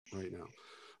right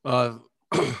now.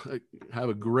 Have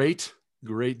a great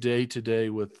day today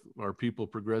with our People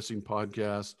Progressing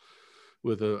podcast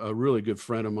with a really good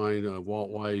friend of mine, Walt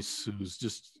Weiss, who's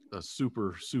just a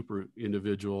super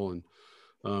individual. And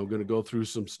we're going to go through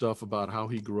some stuff about how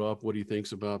he grew up, what he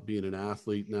thinks about being an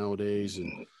athlete nowadays,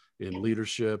 and in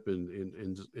leadership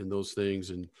and those things.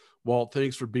 And Walt,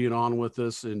 thanks for being on with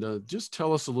us. And just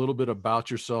tell us a little bit about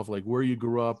yourself, like where you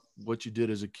grew up, what you did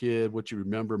as a kid, what you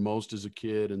remember most as a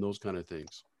kid, and those kind of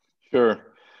things. Sure.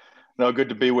 No, good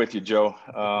to be with you, Joe.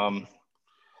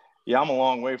 Yeah, I'm a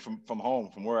long way from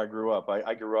home, from where I grew up.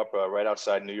 I grew up right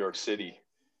outside New York City,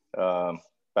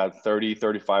 about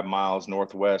 35 miles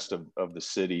northwest of the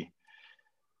city.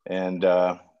 And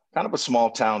kind of a small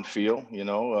town feel,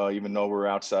 even though we're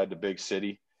outside the big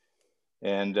city.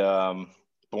 And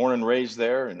born and raised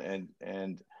there,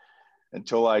 and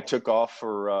until I took off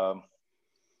for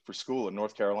school in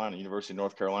North Carolina, University of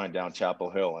North Carolina down Chapel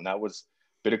Hill, and that was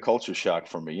a bit of culture shock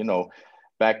for me.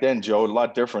 Back then, Joe, a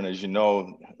lot different, as you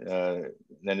know,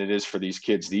 than it is for these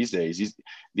kids these days.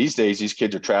 These days, these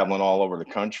kids are traveling all over the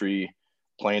country,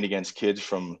 playing against kids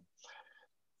from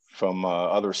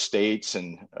other states,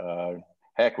 and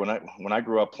heck, when I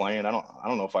grew up playing, I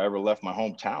don't know if I ever left my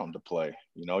hometown to play,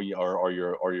 or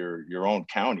your own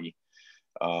county.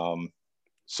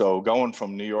 So going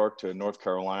from New York to North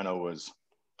Carolina was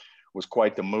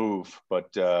quite the move.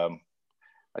 But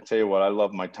I tell you what, I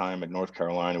love my time at North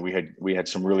Carolina. We had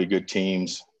some really good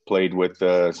teams, played with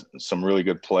some really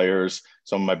good players.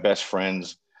 Some of my best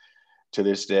friends to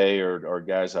this day are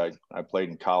guys I played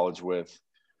in college with.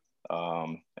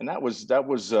 And that was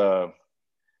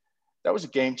a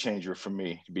game changer for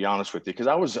me, to be honest with you, because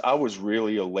I was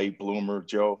really a late bloomer,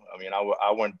 Joe. I mean,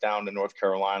 I went down to North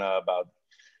Carolina about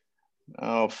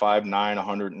 5'9",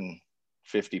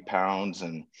 150 pounds,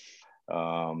 and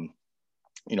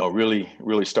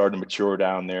really started to mature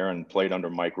down there, and played under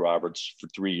Mike Roberts for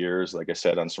 3 years, like I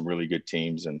said, on some really good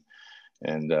teams, and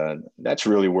that's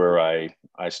really where I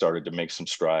started to make some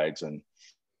strides, and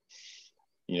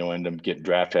ended up getting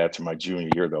drafted after my junior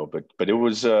year, though. But it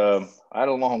was I had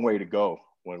a long way to go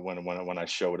when I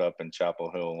showed up in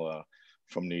Chapel Hill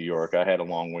from New York. I had a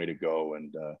long way to go,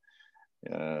 and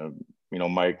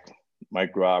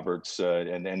Mike Roberts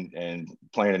and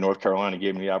playing in North Carolina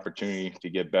gave me the opportunity to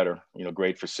get better.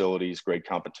 Great facilities, great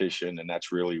competition, and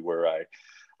that's really where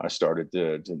I started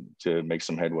to make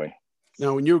some headway.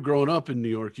 Now, when you were growing up in New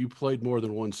York, you played more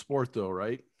than one sport, though,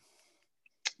 right?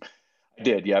 I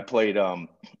did. Yeah, I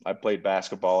played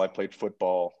basketball. I played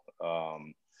football,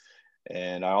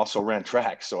 and I also ran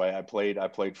track. So I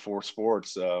played 4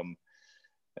 sports.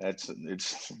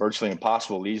 It's virtually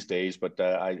impossible these days, but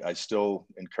I still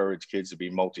encourage kids to be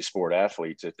multi-sport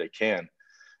athletes if they can.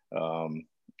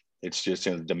 It's just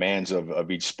the demands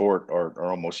of each sport are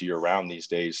almost year round these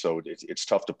days, so it's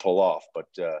tough to pull off. But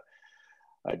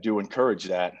I do encourage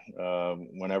that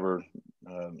whenever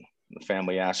the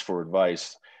family asks for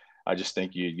advice. I just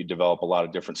think you develop a lot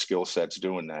of different skill sets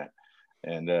doing that.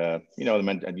 And,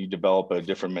 you develop a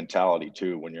different mentality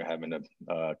too, when you're having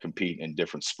to compete in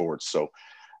different sports. So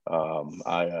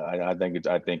I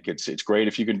think it's great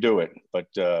if you can do it, but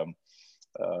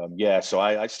yeah, so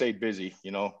I stayed busy,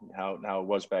 how it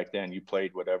was back then. You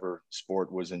played whatever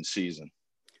sport was in season.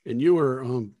 And you were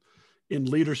in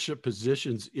leadership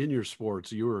positions in your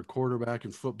sports. You were a quarterback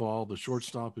in football, the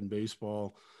shortstop in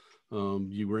baseball.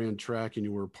 You ran track, and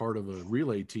you were part of a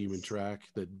relay team in track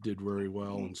that did very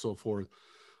well, and so forth.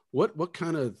 What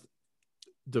kind of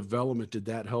development did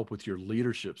that help with your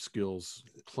leadership skills,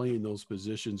 playing those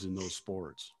positions in those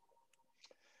sports?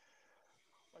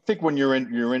 I think when you're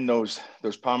in those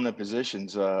prominent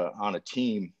positions on a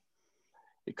team,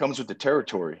 it comes with the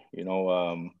territory.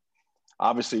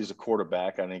 Obviously, as a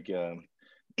quarterback, I think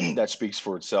that speaks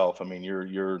for itself. I mean, you're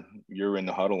in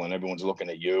the huddle, and everyone's looking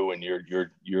at you, and you're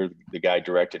the guy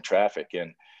directing traffic.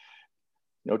 And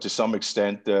to some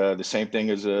extent, the same thing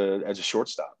as a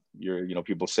shortstop.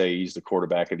 People say he's the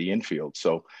quarterback of the infield.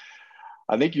 So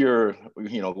I think you're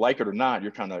like it or not,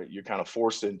 you're kind of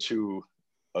forced into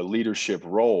a leadership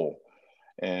role.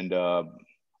 And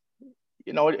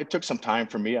it took some time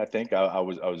for me. I think I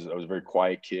was a very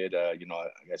quiet kid. Like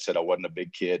I said, I wasn't a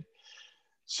big kid.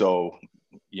 So,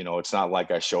 it's not like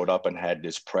I showed up and had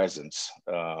this presence.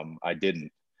 I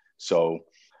didn't. So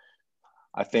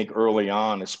I think early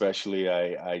on, especially,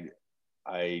 I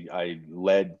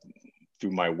led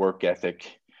through my work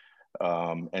ethic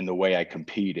and the way I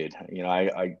competed.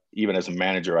 I even as a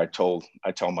manager, I tell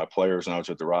my players when I was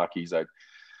with the Rockies,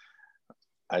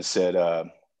 I said,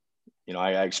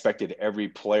 I expected every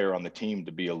player on the team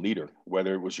to be a leader,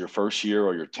 whether it was your first year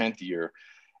or your 10th year.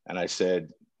 And I said,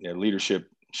 leadership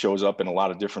shows up in a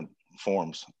lot of different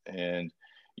forms, and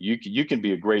you can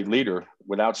be a great leader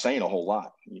without saying a whole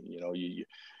lot.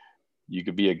 You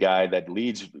could be a guy that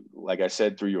leads, like I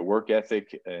said, through your work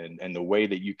ethic and the way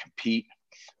that you compete,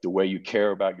 the way you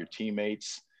care about your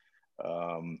teammates.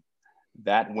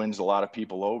 That wins a lot of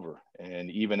people over. And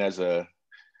even as a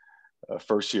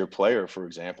first-year player, for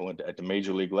example, at the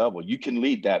major league level, you can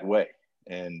lead that way.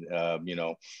 And,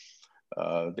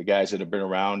 the guys that have been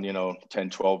around, 10,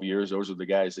 12 years, those are the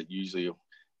guys that usually,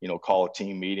 call a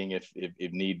team meeting if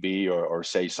need be, or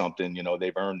say something.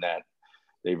 They've earned that.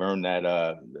 They've earned that,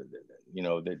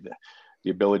 the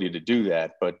ability to do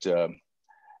that. But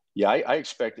I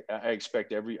expected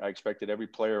every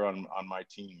player on my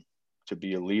team to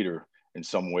be a leader in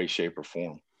some way, shape, or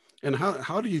form. And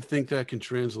how do you think that can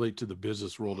translate to the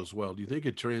business world as well? Do you think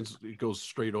it goes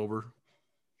straight over?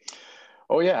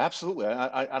 Oh yeah, absolutely.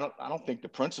 I don't think the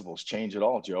principles change at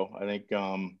all, Joe. I think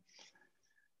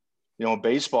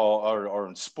baseball or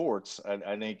in sports,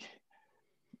 I think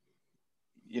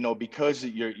because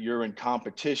you're in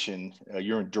competition,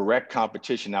 you're in direct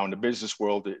competition. Now in the business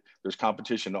world, there's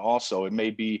competition also. It may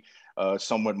be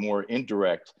somewhat more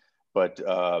indirect, but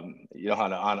on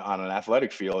an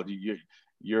athletic field,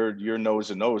 you're nose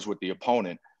to nose with the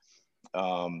opponent,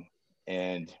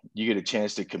 and you get a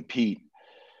chance to compete.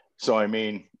 So, I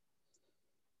mean,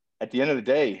 at the end of the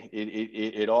day,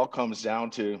 it all comes down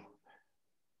to,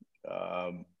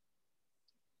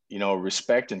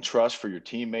 respect and trust for your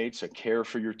teammates, a care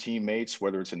for your teammates,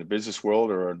 whether it's in the business world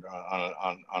or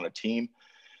on a team.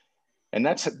 And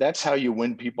that's how you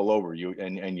win people over. You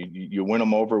win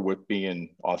them over with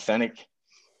being authentic,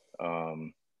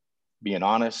 being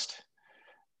honest.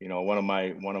 One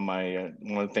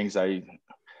of the things I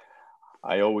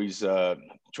always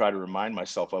try to remind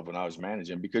myself of when I was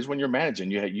managing, because when you're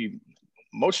managing,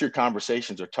 most of your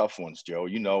conversations are tough ones, Joe.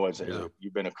 As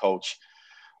you've been a coach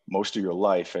most of your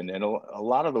life, and a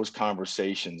lot of those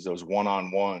conversations, those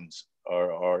one-on-ones,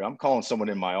 are I'm calling someone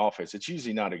in my office. It's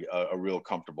usually not a real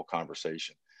comfortable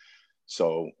conversation.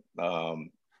 So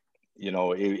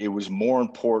it was more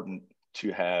important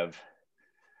to have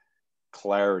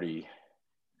clarity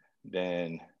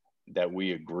than that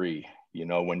we agree,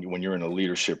 when you're in a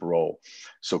leadership role.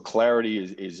 So clarity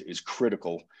is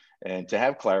critical. And to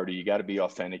have clarity, you got to be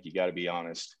authentic, you got to be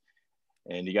honest,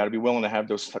 and you got to be willing to have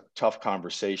those tough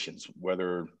conversations,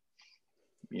 whether,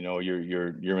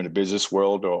 you're in the business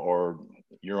world or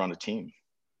you're on a team.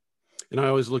 And I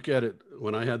always look at it,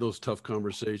 when I had those tough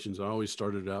conversations, I always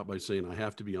started out by saying, I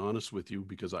have to be honest with you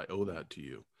because I owe that to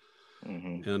you.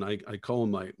 Mm-hmm. And I call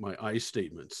them my I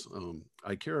statements.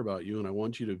 I care about you and I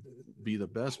want you to be the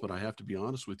best, but I have to be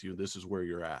honest with you. This is where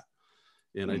you're at.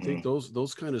 And I think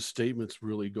those kind of statements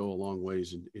really go a long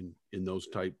ways in those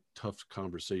tough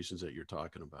conversations that you're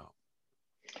talking about.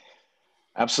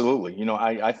 Absolutely.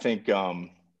 I think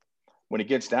when it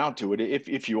gets down to it,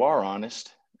 if you are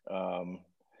honest,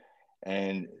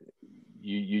 and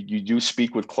you do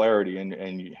speak with clarity, and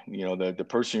the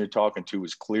person you're talking to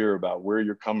is clear about where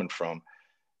you're coming from,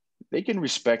 they can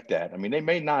respect that. I mean, they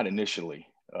may not initially.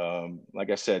 Like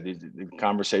I said, the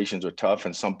conversations are tough,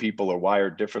 and some people are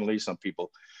wired differently. Some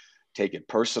people take it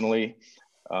personally,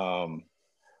 but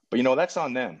that's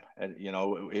on them. And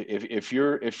if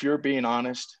you're being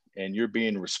honest and you're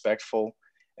being respectful,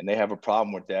 and they have a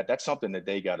problem with that, that's something that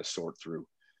they got to sort through.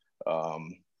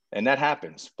 And that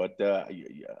happens, but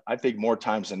I think more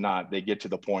times than not, they get to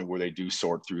the point where they do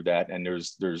sort through that, and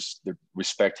there's the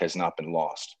respect has not been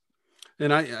lost.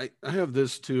 And I have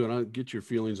this too, and I'll get your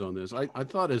feelings on this. I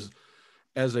thought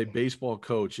as a baseball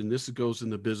coach, and this goes in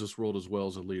the business world as well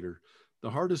as a leader, the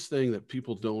hardest thing that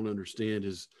people don't understand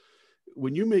is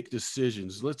when you make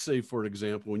decisions. Let's say, for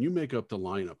example, when you make up the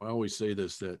lineup, I always say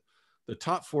this, that the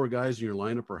top four guys in your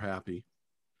lineup are happy.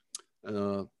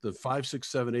 The 5, 6,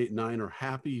 7, 8, 9 are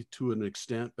happy to an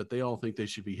extent, but they all think they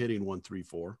should be hitting 1, 3,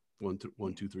 4, 1,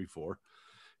 2, 3, 4.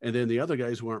 And then the other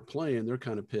guys who aren't playing, they're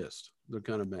kind of pissed. They're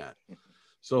kind of mad.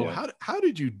 So how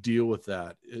did you deal with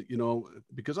that?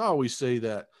 Because I always say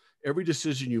that every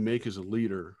decision you make as a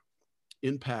leader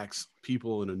impacts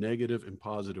people in a negative and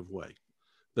positive way.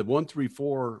 The 1, 3,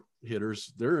 4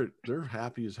 hitters, they're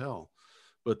happy as hell,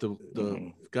 but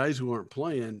the guys who aren't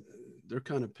playing, they're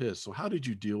kind of pissed. So how did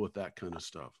you deal with that kind of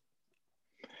stuff?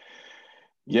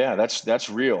 Yeah, that's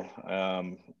real.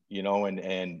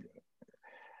 And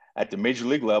at the major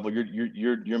league level,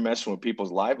 you're messing with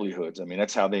people's livelihoods. I mean,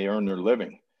 that's how they earn their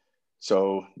living.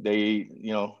 So they,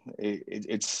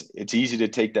 it's easy to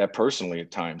take that personally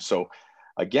at times. So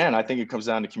again, I think it comes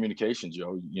down to communication,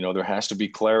 Joe. There has to be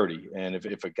clarity. And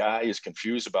if a guy is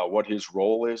confused about what his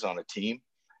role is on a team,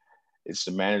 it's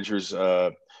the manager's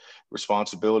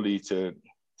responsibility to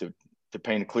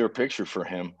paint a clear picture for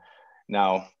him.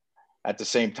 Now, at the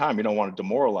same time, you don't want to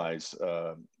demoralize,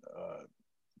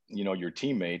 your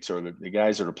teammates or the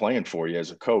guys that are playing for you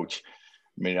as a coach.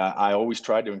 I mean, I always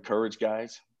tried to encourage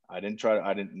guys.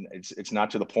 It's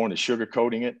not to the point of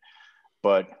sugarcoating it,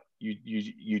 but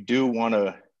you do want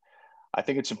to, I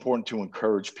think it's important to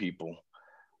encourage people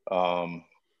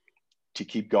to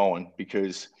keep going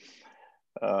because,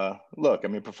 look, I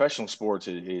mean, professional sports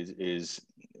is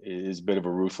a bit of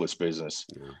a ruthless business.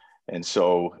 Yeah. And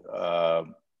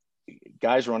so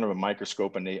guys are under a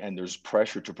microscope and there's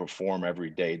pressure to perform every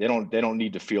day. They don't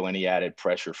need to feel any added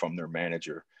pressure from their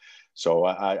manager. So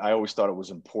I always thought it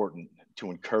was important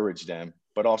to encourage them,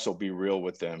 but also be real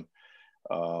with them.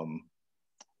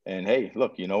 And hey,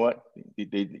 look, you know what?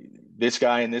 This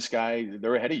guy and this guy,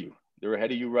 they're ahead of you. They're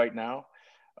ahead of you right now.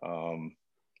 You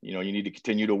need to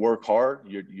continue to work hard.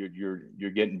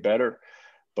 You're getting better,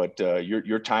 but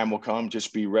your time will come.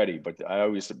 Just be ready. But I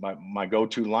always, my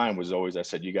go-to line was always, I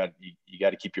said, you got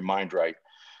to keep your mind right,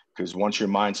 because once your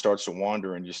mind starts to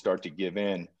wander and you start to give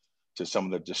in to some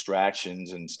of the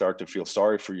distractions and start to feel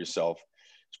sorry for yourself,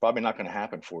 it's probably not going to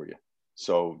happen for you.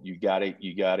 So you got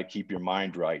to keep your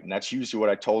mind right. And that's usually what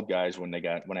I told guys when I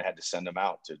had to send them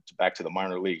out to back to the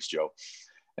minor leagues, Joe.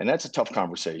 And that's a tough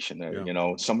conversation.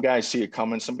 Yeah. Some guys see it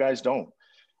coming, some guys don't.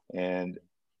 And,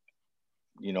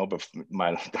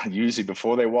 but usually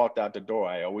before they walked out the door,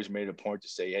 I always made a point to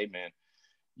say, hey man,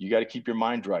 you got to keep your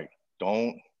mind right.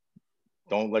 Don't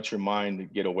let your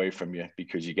mind get away from you,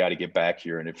 because you got to get back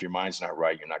here. And if your mind's not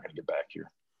right, you're not going to get back here.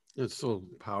 It's so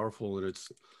powerful, and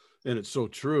it's so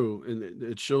true, and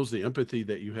it shows the empathy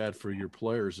that you had for your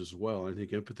players as well. I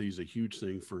think empathy is a huge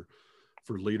thing for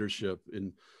leadership,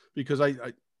 and because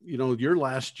your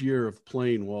last year of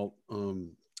playing, Walt,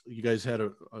 you guys had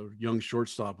a young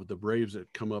shortstop with the Braves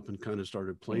that come up and kind of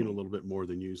started playing a little bit more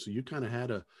than you, so you kind of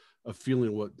had a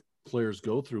feeling what players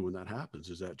go through when that happens.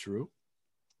 Is that true?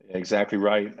 Exactly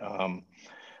right.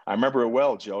 I remember it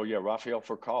well, Joe. Yeah, Rafael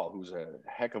Furcal, who's a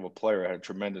heck of a player, had a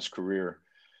tremendous career.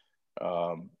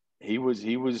 He was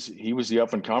the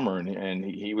up and comer, and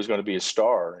he was going to be a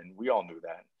star, and we all knew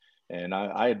that. And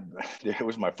it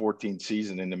was my 14th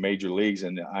season in the major leagues,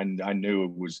 and I knew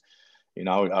it was,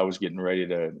 I was getting ready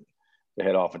to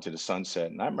head off into the sunset.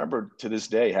 And I remember to this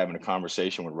day having a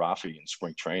conversation with Rafi in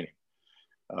spring training,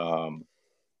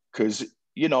 because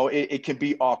it can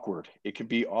be awkward. It can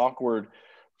be awkward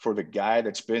for the guy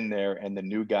that's been there and the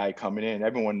new guy coming in.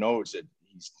 Everyone knows that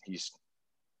he's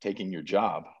taking your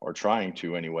job, or trying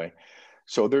to anyway.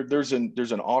 So there's an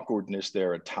awkwardness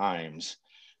there at times.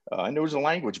 And there was a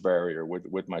language barrier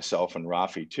with myself and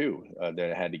Rafi too,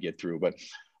 that I had to get through. But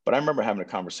I remember having a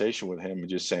conversation with him and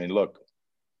just saying, look,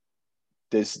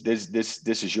 this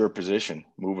is your position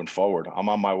moving forward. I'm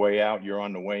on my way out. You're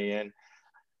on the way in.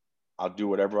 I'll do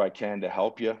whatever I can to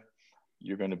help you.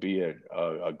 You're going to be a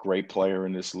great player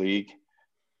in this league.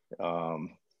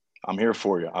 I'm here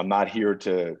for you. I'm not here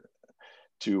to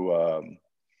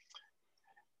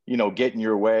get in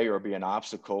your way or be an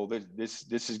obstacle.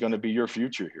 This is going to be your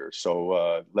future here.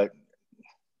 So let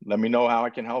me know how I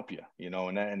can help you.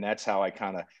 And that's how I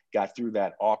kind of got through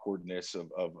that awkwardness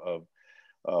of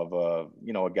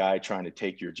a guy trying to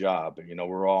take your job.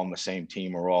 We're all on the same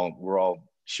team. We're all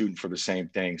shooting for the same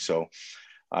thing. So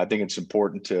I think it's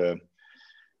important to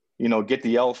get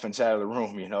the elephants out of the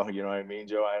room. You know what I mean,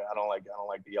 Joe? I don't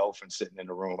like the elephant sitting in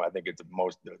the room. I think it's the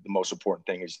most important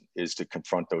thing is to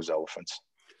confront those elephants.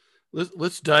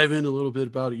 Let's dive in a little bit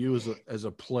about you as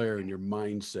a player and your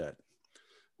mindset.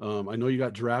 I know you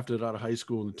got drafted out of high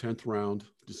school in the 10th round,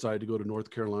 decided to go to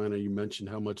North Carolina. You mentioned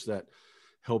how much that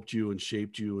helped you and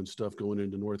shaped you and stuff going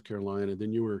into North Carolina.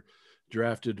 Then you were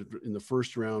drafted in the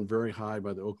first round very high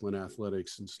by the Oakland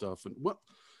Athletics and stuff. And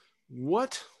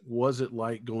what was it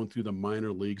like going through the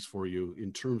minor leagues for you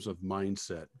in terms of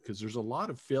mindset? Because there's a lot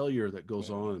of failure that goes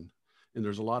on, and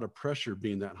there's a lot of pressure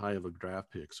being that high of a draft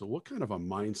pick. So what kind of a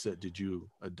mindset did you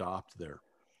adopt there?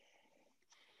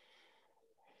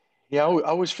 Yeah, I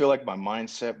always feel like my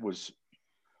mindset was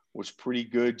pretty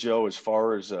good, Joe, as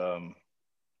far as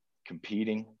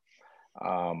competing.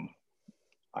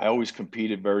 I always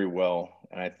competed very well,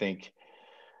 and I think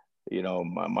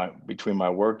my between my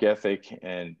work ethic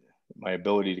and my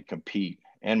ability to compete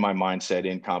and my mindset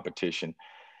in competition,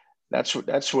 that's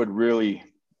what really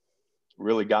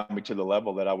got me to the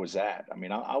level that I was at. I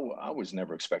mean, I was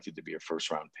never expected to be a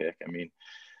first round pick. I mean,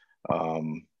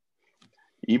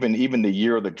 even the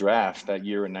year of the draft, that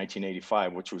year in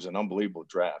 1985, which was an unbelievable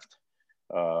draft,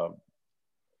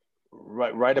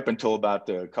 right up until about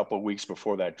a couple of weeks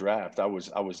before that draft, I was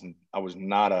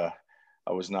not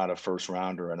I was not a first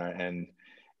rounder. And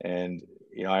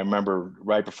I remember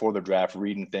right before the draft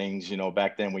reading things.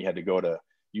 Back then we had to go to,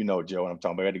 Joe, and I'm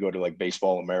talking about, we had to go to like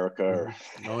Baseball America or,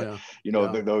 Oh yeah.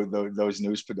 those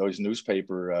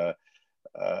newspaper.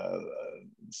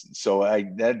 So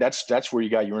that's where you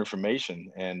got your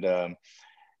information. And I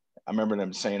remember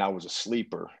them saying I was a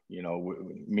sleeper,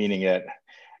 meaning that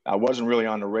I wasn't really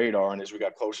on the radar. And as we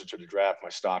got closer to the draft, my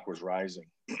stock was rising.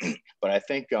 But I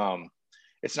think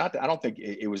it's not that, I don't think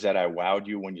it was that I wowed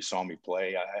you when you saw me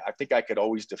play. I think I could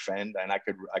always defend, and I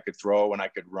could throw, and I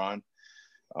could run.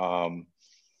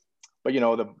 But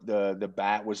the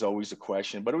bat was always a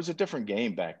question. But it was a different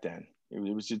game back then. It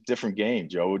was a different game,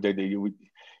 Joe.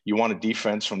 You want a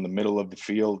defense from the middle of the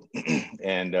field,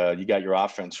 and you got your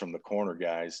offense from the corner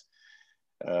guys.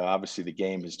 Obviously, the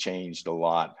game has changed a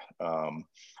lot.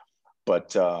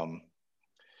 But going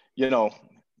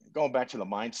back to the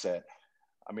mindset,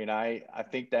 I mean, I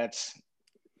think that's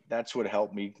what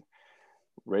helped me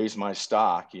raise my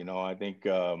stock. I think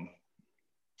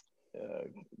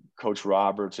Coach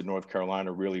Roberts in North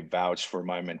Carolina really vouched for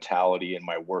my mentality and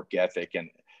my work ethic. And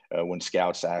when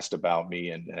scouts asked about me,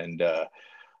 and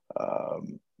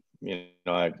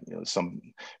some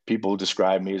people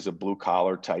describe me as a blue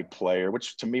collar type player,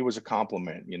 which to me was a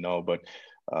compliment. But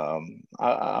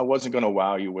I wasn't going to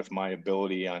wow you with my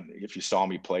ability if you saw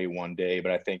me play one day.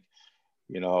 But I think,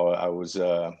 I was,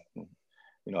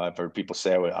 I've heard people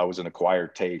say I was an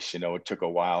acquired taste. It took a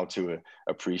while to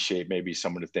appreciate maybe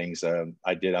some of the things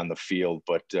I did on the field.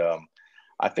 But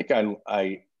I think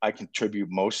I contribute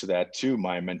most of that to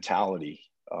my mentality,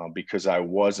 because I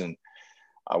wasn't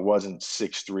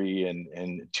 6'3"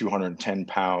 and 210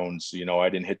 pounds. I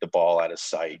didn't hit the ball out of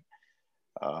sight.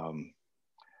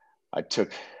 I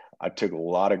took a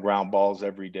lot of ground balls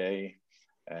every day,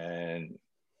 and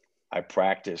I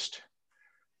practiced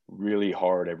really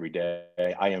hard every day.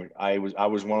 I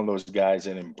was one of those guys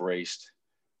that embraced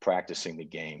practicing the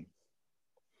game.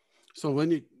 So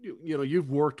when you've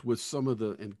worked with some of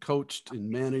and coached and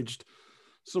managed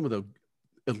some of the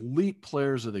elite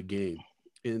players of the game,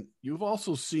 and you've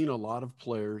also seen a lot of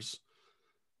players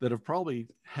that have probably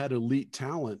had elite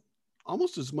talent,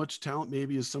 almost as much talent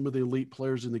maybe as some of the elite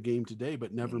players in the game today,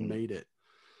 but never made it.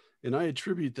 And I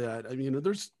attribute that. I mean,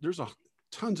 there's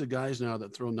tons of guys now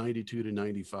that throw 92 to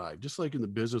 95, just like in the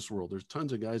business world. There's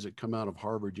tons of guys that come out of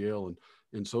Harvard, Yale,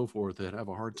 and so forth that have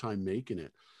a hard time making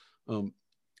it.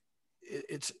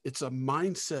 It's a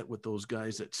mindset with those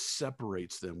guys that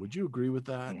separates them. Would you agree with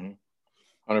that?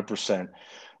 100%.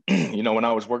 When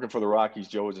I was working for the Rockies,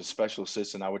 Joe, as a special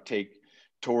assistant, I would take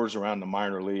tours around the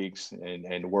minor leagues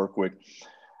and work with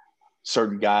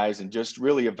certain guys and just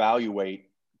really evaluate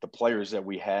the players that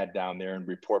we had down there and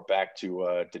report back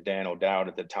to Dan O'Dowd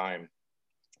at the time.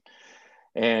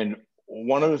 And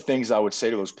one of the things I would say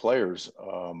to those players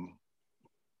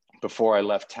before I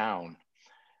left town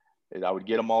is I would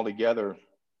get them all together,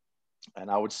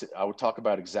 and I would talk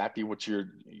about exactly what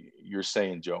you're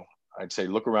saying, Joe. I'd say,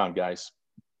 look around, guys,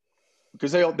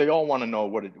 because they all want to know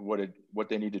what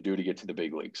they need to do to get to the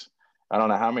big leagues. I don't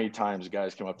know how many times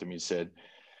guys came up to me and said,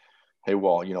 hey,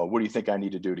 Walt, what do you think I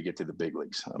need to do to get to the big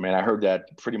leagues? I mean, I heard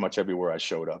that pretty much everywhere I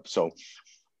showed up. So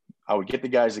I would get the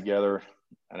guys together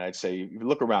and I'd say,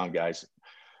 look around, guys,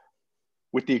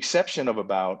 with the exception of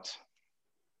about,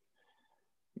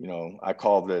 I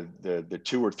call the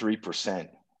 2 or 3%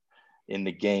 in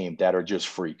the game that are just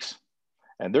freaks.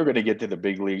 And they're going to get to the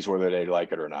big leagues whether they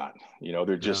like it or not.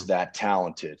 They're just that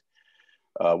talented.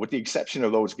 With the exception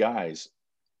of those guys,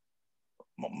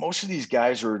 most of these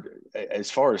guys are,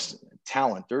 as far as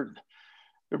talent, they're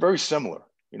very similar.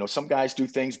 Some guys do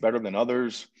things better than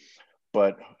others,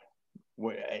 but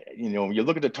when you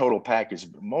look at the total package,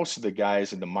 most of the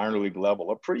guys in the minor league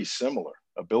level are pretty similar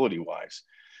ability-wise.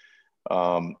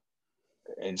 And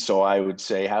so I would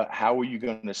say, how are you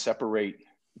going to separate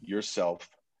yourself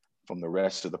from the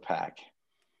rest of the pack?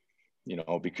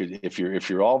 Because if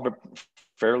you're all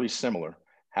fairly similar,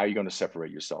 how are you going to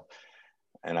separate yourself?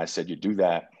 And I said, you do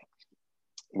that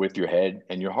with your head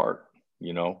and your heart.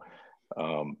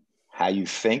 How you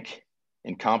think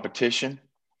in competition,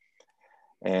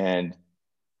 and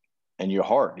your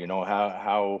heart.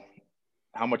 How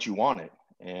much you want it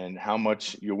and how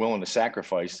much you're willing to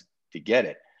sacrifice to get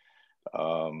it.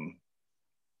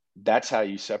 That's how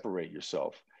you separate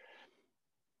yourself.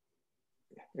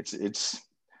 It's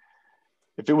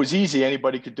if it was easy,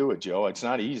 anybody could do it, Joe. It's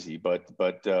not easy, but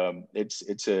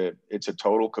it's a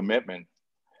total commitment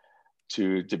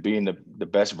to being the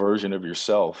best version of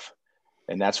yourself,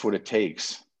 and that's what it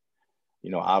takes.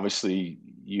 Obviously,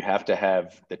 you have to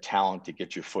have the talent to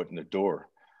get your foot in the door,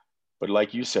 but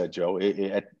like you said, Joe,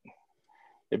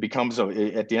 it becomes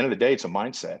at the end of the day, it's a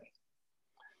mindset.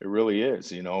 It really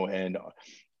is, you know. And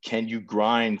can you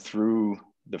grind through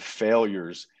the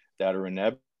failures that are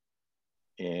inevitable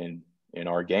in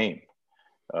our game?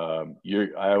 I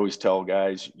always tell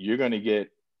guys, you're going to get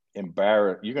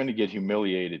embarrassed, you're going to get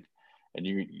humiliated, and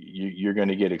you're going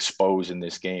to get exposed in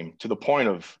this game to the point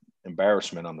of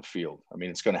embarrassment on the field. I mean,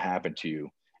 it's going to happen to you.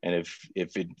 And if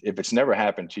it's never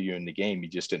happened to you in the game, you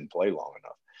just didn't play long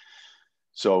enough.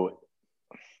 So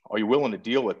are you willing to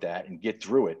deal with that and get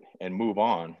through it and move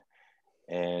on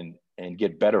and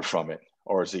get better from it?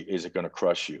 Or is it going to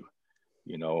crush you?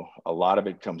 You know, a lot of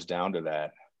it comes down to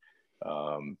that.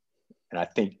 And I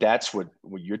think that's what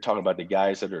you're talking about, the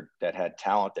guys that had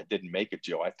talent that didn't make it,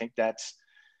 Joe. I think that's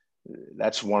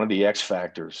one of the X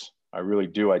factors. I really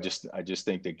do. I just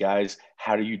think the guys,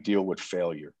 how do you deal with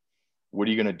failure? What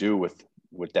are you going to do with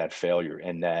that failure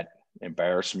and that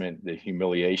embarrassment, the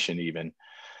humiliation, even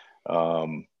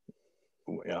on,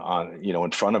 you know,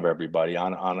 in front of everybody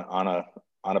on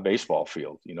a baseball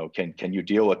field? You know, can you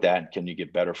deal with that? And can you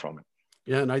get better from it?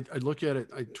 Yeah. And I look at it,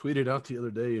 I tweeted out the other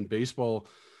day in baseball,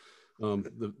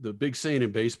 the big saying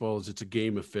in baseball is it's a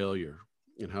game of failure.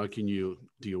 And how can you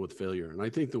deal with failure? And I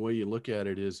think the way you look at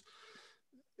it is,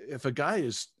 if a guy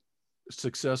is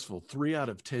successful 3 out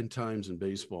of 10 times in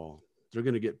baseball, they're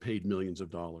going to get paid millions of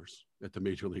dollars at the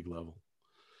major league level.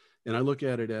 And I look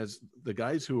at it as the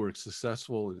guys who are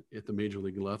successful at the major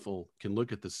league level can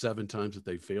look at the 7 times that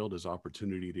they failed as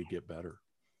opportunity to get better,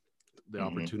 the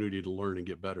opportunity to learn and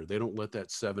get better. They don't let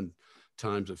that 7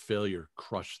 times of failure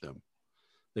crush them.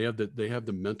 They have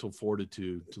the mental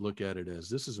fortitude to look at it as,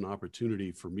 this is an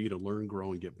opportunity for me to learn,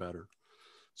 grow, and get better.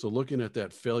 So looking at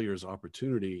that failure as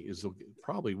opportunity is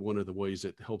probably one of the ways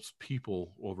that helps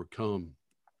people overcome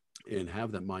and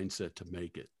have that mindset to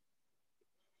make it.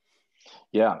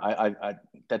 Yeah, I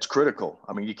that's critical.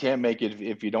 I mean, you can't make it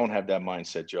if you don't have that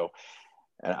mindset, Joe.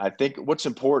 And I think what's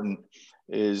important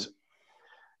is,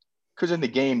 because in the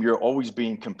game, you're always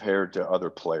being compared to other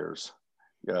players.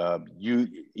 You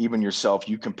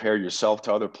compare yourself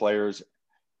to other players.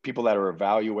 People that are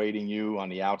evaluating you on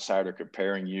the outside are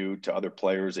comparing you to other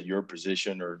players at your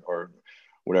position or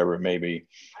whatever it may be.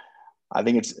 I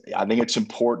think it's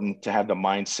important to have the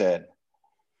mindset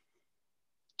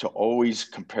to always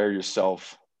compare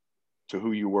yourself to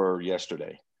who you were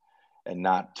yesterday and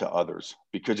not to others,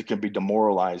 because it can be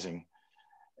demoralizing,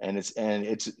 and it's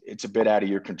a bit out of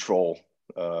your control.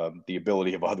 The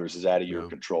ability of others is out of your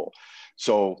control.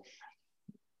 So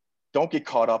don't get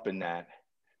caught up in that.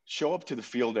 Show up to the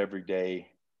field every day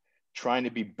trying to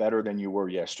be better than you were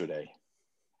yesterday.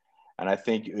 And I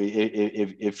think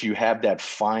if you have that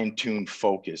fine-tuned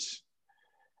focus,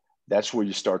 that's where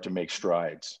you start to make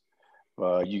strides.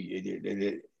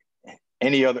 Any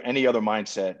other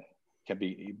mindset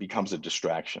becomes a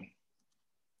distraction.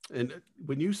 And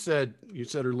when you said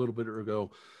it a little bit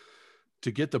ago,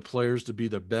 to get the players to be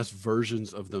the best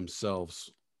versions of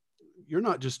themselves, you're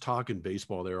not just talking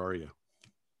baseball there, are you?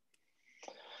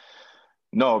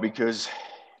 No, because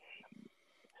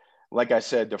like I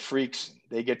said, the freaks,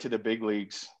 they get to the big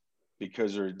leagues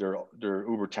because they're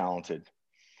uber talented.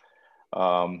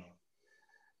 The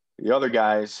other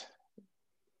guys,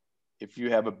 if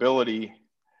you have ability,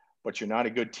 but you're not a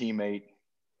good teammate,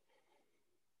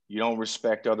 you don't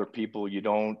respect other people, you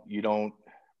don't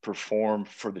perform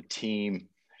for the team,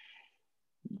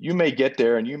 you may get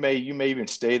there and you may even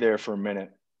stay there for a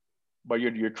minute, but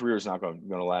your career is not going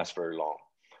to last very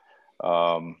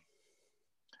long.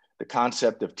 The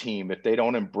concept of team, if they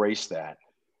don't embrace that,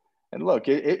 and look,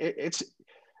 it's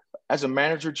as a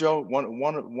manager, Joe,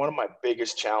 one of my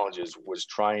biggest challenges was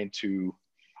trying to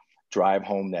drive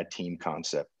home that team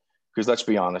concept. Because let's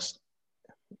be honest,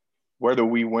 whether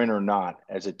we win or not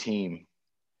as a team,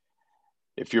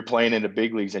 if you're playing in the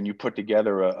big leagues and you put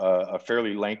together a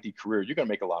fairly lengthy career, you're going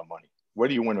to make a lot of money,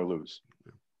 whether you win or lose.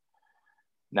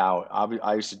 Now,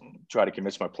 I used to try to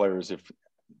convince my players if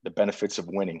the benefits of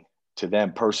winning to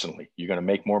them personally. You're going to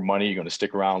make more money. You're going to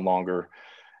stick around longer.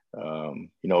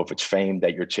 If it's fame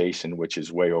that you're chasing, which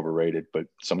is way overrated, but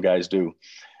some guys do,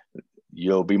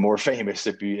 you'll be more famous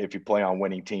if you play on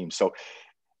winning teams. So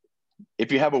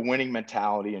if you have a winning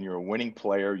mentality and you're a winning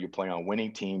player, you play on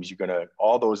winning teams, you're going to,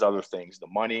 all those other things, the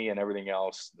money and everything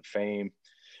else, the fame,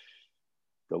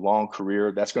 the long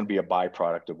career, that's going to be a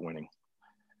byproduct of winning.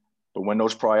 But when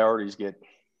those priorities get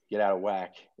out of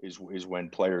whack is when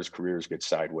players' careers get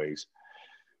sideways.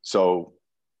 So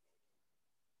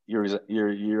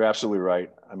you're absolutely right.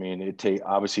 I mean,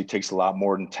 obviously takes a lot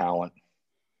more than talent.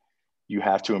 You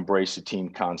have to embrace the team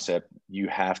concept. You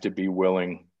have to be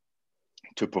willing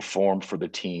to perform for the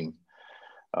team.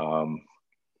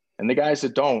 And And the guys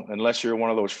that don't, unless you're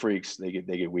one of those freaks, they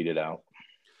get weeded out.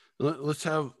 Let's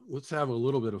have a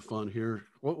little bit of fun here.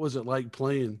 What was it like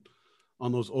playing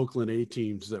on those Oakland A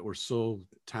teams that were so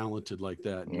talented like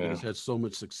that? And you guys had so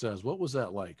much success. What was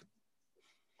that like?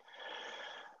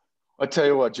 I tell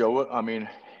you what, Joe. I mean,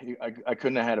 I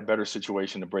couldn't have had a better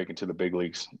situation to break into the big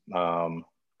leagues.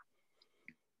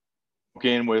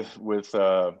 Again, with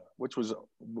which was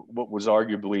what was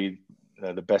arguably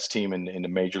the best team in the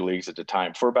major leagues at the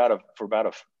time for about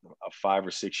a 5 or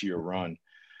 6 year run,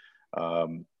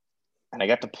 and I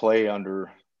got to play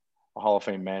under a Hall of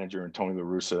Fame manager in Tony La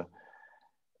Russa,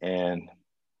 and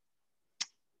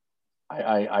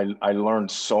I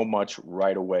learned so much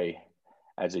right away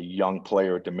as a young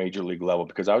player at the major league level,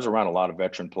 because I was around a lot of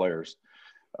veteran players.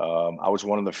 I was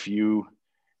one of the few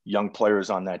young players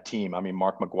on that team. I mean,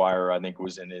 Mark McGwire, I think,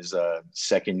 was in his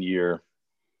second year.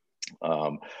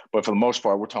 But for the most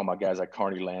part, we're talking about guys like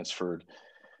Carney Lansford,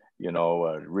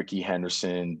 Ricky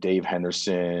Henderson, Dave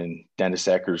Henderson, Dennis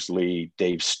Eckersley,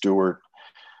 Dave Stewart.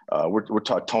 We're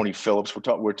talking Tony Phillips.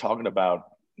 We're talking about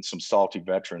some salty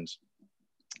veterans,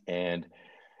 and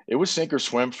it was sink or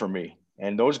swim for me.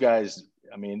 And those guys,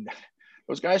 I mean,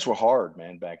 those guys were hard,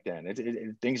 man, back then.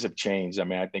 Things have changed. I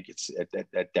mean, I think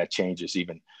that changes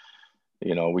even.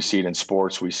 We see it in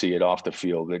sports, we see it off the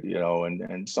field,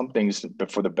 and some things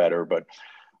for the better, but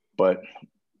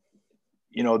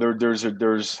there's a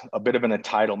bit of an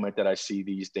entitlement that I see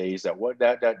these days that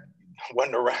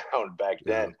wasn't around back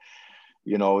then.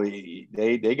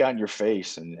 They got in your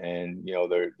face, and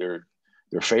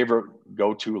their favorite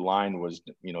go-to line was,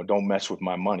 don't mess with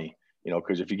my money,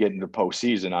 because if you get into the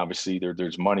postseason, obviously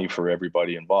there's money for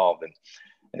everybody involved.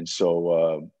 And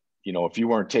so, if you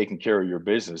weren't taking care of your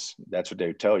business, that's what they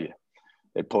would tell you.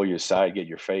 They'd pull you aside, get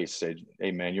your face, say,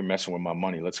 "Hey man, you're messing with my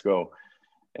money. Let's go."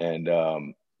 And,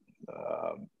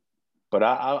 but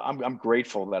I'm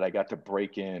grateful that I got to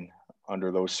break in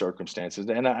under those circumstances.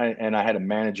 And I had a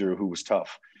manager who was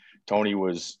tough. Tony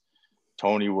was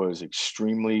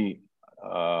extremely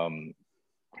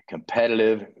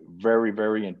competitive, very,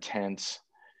 very intense.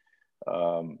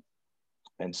 And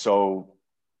so,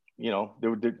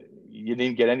 you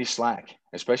didn't get any slack,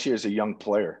 especially as a young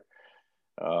player,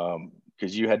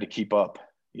 because you had to keep up,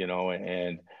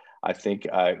 and I think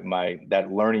that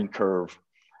learning curve,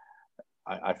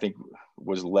 I think,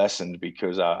 was lessened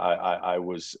because I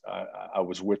was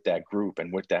with that group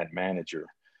and with that manager,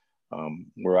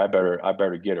 where I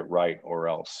better get it right or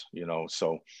else,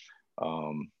 so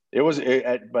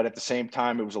but at the same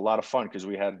time, it was a lot of fun because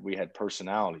we had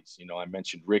personalities. I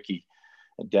mentioned Ricky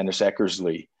and Dennis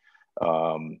Eckersley,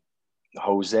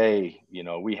 Jose.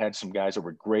 We had some guys that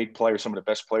were great players, some of the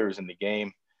best players in the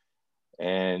game,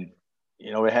 and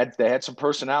they had some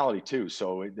personality too.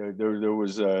 So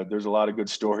there's a lot of good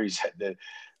stories that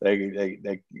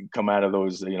they come out of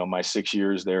those, my 6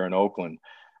 years there in Oakland.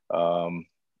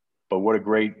 But what a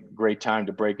great time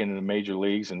to break into the major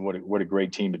leagues, and what a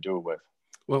great team to do it with.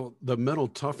 Well, the mental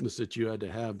toughness that you had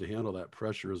to have to handle that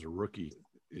pressure as a rookie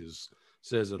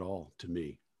says it all to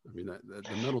me. I mean,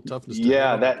 the mental toughness to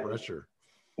handle that pressure.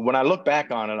 When I look back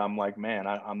on it, I'm like, man,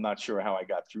 I'm not sure how I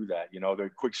got through that. The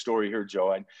quick story here,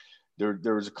 Joe.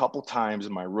 There was a couple times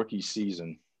in my rookie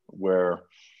season where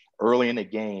early in the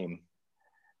game,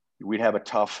 we'd have a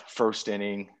tough first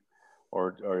inning or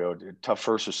a tough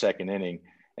first or second inning,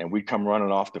 and we'd come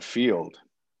running off the field,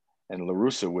 and La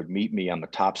Russa would meet me on the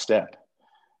top step,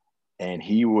 and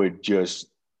he would just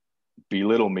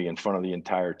belittle me in front of the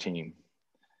entire team,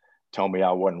 tell me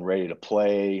I wasn't ready to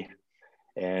play.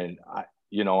 And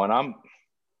I'm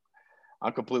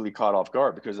completely caught off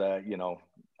guard because I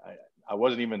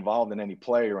wasn't even involved in any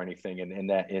play or anything in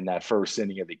that first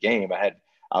inning of the game.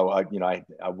 I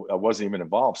wasn't even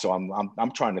involved. So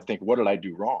I'm trying to think, what did I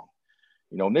do wrong?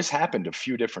 And this happened a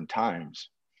few different times.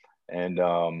 And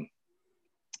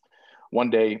one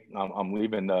day I'm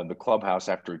leaving the clubhouse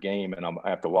after a game, and I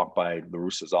have to walk by La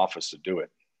Russa's office to do it.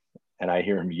 And I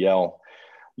hear him yell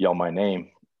my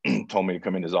name, told me to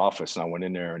come in his office. And I went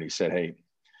in there, and he said, "Hey,"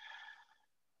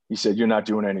 he said, "you're not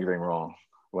doing anything wrong.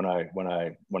 When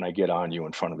I get on you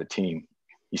in front of the team,"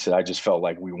 he said, "I just felt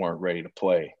like we weren't ready to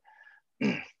play.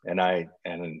 And I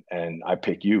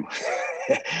pick you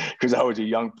because I was a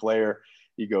young player."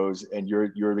 He goes, "And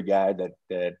you're the guy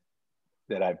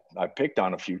that I picked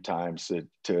on a few times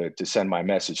to send my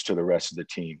message to the rest of the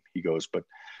team." He goes, "But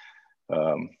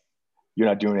you're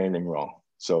not doing anything wrong.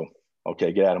 So,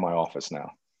 okay, get out of my office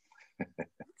now."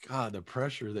 God, the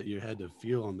pressure that you had to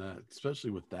feel on that, especially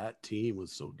with that team,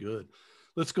 was so good.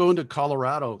 Let's go into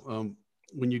Colorado.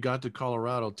 When you got to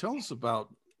Colorado, tell us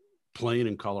about playing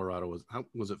in Colorado.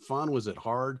 Was it fun? Was it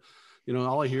hard? You know,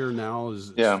 all I hear now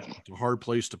is Yeah. it's a hard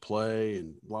place to play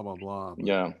and blah blah blah. But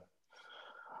Yeah.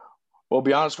 Well, to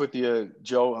be honest with you,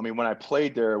 Joe, I mean, when I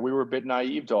played there, we were a bit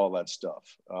naive to all that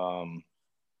stuff.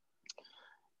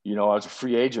 You know, as a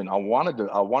free agent, I wanted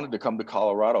to come to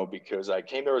Colorado because I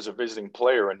came there as a visiting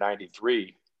player in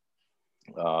 '93,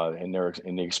 in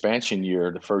the expansion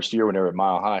year, the first year when they were at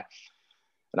Mile High,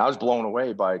 and I was blown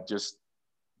away by just,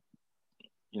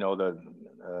 you know,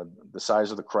 the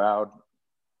size of the crowd,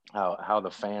 how the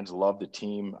fans loved the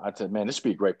team. I said, man, this would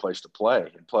be a great place to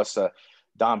play. And plus,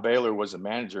 Don Baylor was the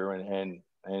manager, and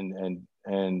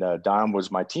Don was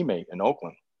my teammate in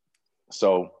Oakland.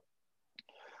 So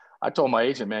I told my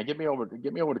agent, man, get me over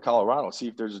to Colorado, see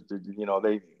if there's,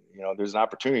 there's an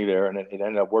opportunity there, and it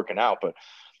ended up working out. But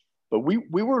we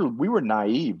were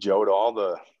naive, Joe, to all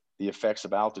the effects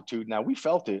of altitude. Now we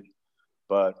felt it,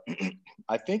 but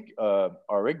I think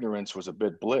our ignorance was a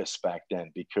bit bliss back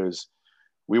then because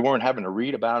we weren't having to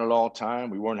read about it all the time.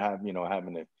 We weren't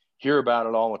having to hear about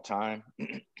it all the time.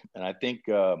 And I think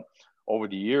over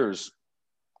the years,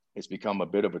 it's become a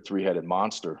bit of a three-headed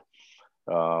monster,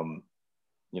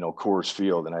 Coors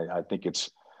Field. And I think it's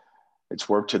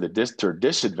worked to the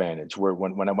disadvantage where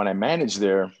when I managed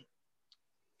there,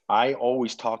 I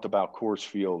always talked about Coors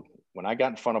Field. When I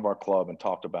got in front of our club and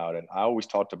talked about it, I always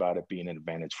talked about it being an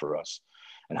advantage for us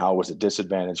and how it was a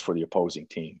disadvantage for the opposing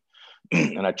team.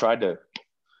 And I tried to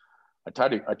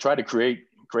create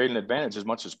an advantage as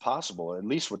much as possible, at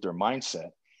least with their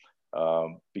mindset,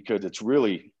 because it's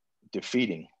really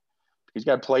defeating. Because you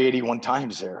got to play 81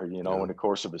 times there, in the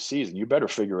course of a season. You better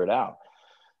figure it out.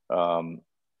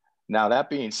 Now, that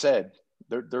being said,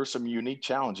 there's some unique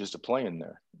challenges to playing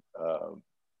there.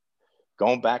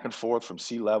 Going back and forth from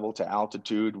sea level to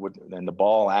altitude, and the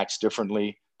ball acts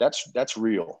differently. That's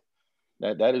real.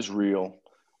 That is real.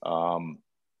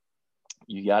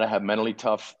 You got to have mentally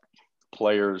tough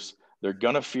players. They're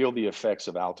going to feel the effects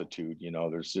of altitude.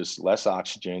 There's just less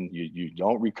oxygen. You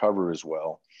don't recover as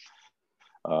well.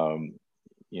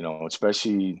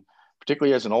 Especially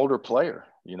particularly as an older player,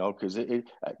 because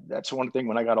that's one thing.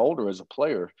 When I got older as a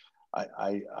player,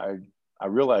 I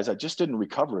realized I just didn't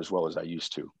recover as well as I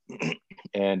used to.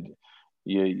 And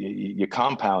you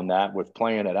compound that with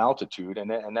playing at altitude,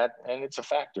 and it's a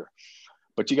factor.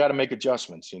 But you got to make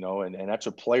adjustments, and that's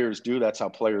what players do. That's how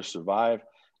players survive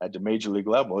at the major league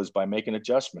level, is by making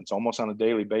adjustments almost on a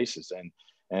daily basis.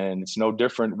 And it's no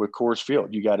different with Coors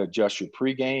Field. You got to adjust your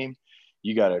pregame.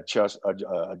 You got to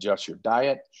adjust your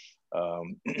diet.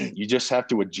 You just have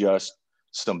to adjust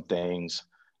some things.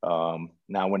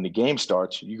 Now, when the game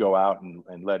starts, you go out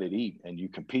and let it eat, and you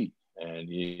compete, and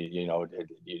you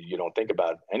don't think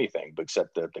about anything but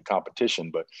except the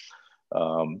competition. But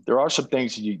there are some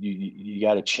things you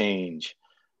got to change,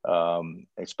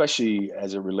 especially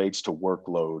as it relates to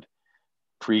workload,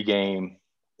 pregame,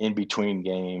 in between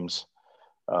games.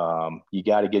 You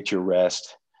got to get your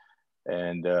rest,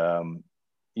 and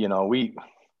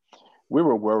we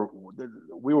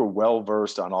were well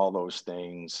versed on all those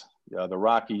things. The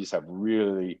Rockies have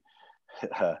really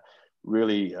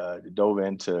dove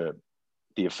into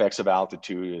the effects of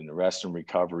altitude and the rest and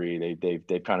recovery.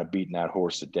 They've kind of beaten that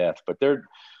horse to death, but they're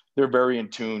very in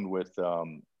tune with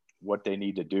what they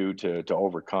need to do to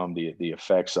overcome the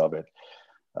effects of it.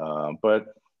 But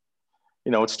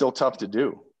it's still tough to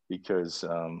do because,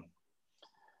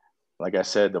 like I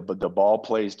said, the ball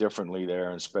plays differently there,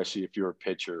 and especially if you're a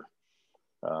pitcher.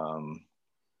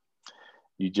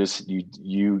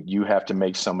 You have to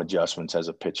make some adjustments as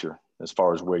a pitcher as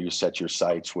far as where you set your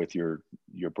sights with your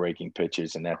breaking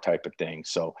pitches and that type of thing.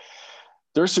 So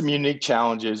there's some unique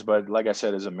challenges, but like I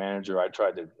said, as a manager, I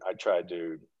tried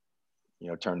to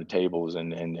turn the tables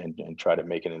and try to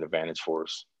make it an advantage for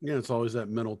us. Yeah, it's always that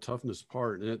mental toughness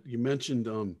part. And you mentioned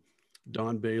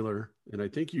Don Baylor, and I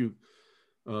think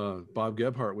Bob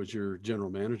Gebhardt was your general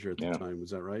manager at the time.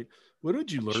 Was that right? What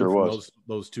did you learn from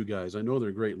those two guys? I know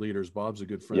they're great leaders. Bob's a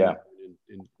good friend of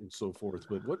mine and so forth.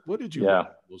 But what did you learn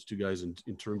from those two guys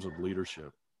in terms of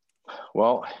leadership?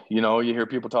 Well, you hear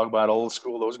people talk about old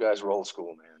school. Those guys were old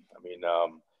school, man. I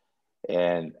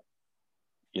mean,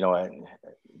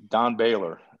 Don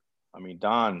Baylor,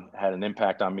 Don had an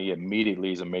impact on me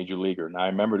immediately as a major leaguer. Now, I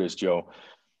remember this, Joe.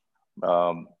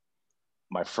 My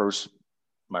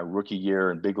rookie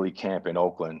year in big league camp in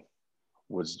Oakland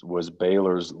was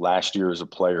Baylor's last year as a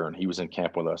player, and he was in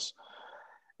camp with us.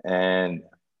 And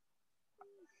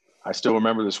I still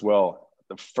remember this well.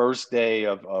 The first day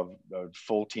of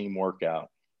full team workout,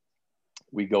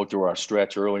 we go through our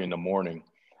stretch early in the morning.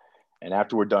 And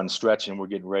after we're done stretching, we're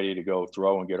getting ready to go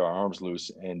throw and get our arms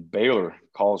loose. And Baylor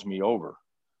calls me over.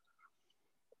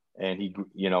 and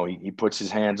he puts his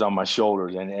hands on my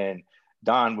shoulders, and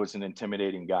Don was an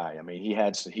intimidating guy. I mean, he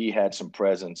had some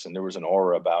presence, and there was an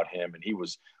aura about him, and he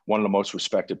was one of the most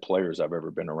respected players I've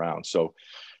ever been around. So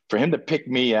for him to pick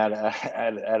me out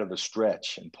of the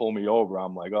stretch and pull me over,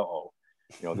 I'm like, oh,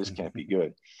 this can't be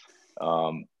good.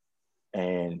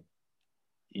 And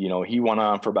he went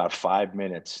on for about 5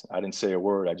 minutes. I didn't say a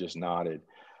word. I just nodded.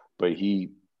 But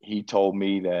he told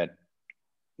me that,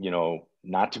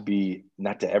 not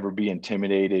to ever be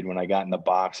intimidated when I got in the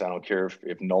box. I don't care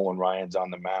if Nolan Ryan's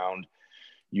on the mound,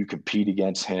 you compete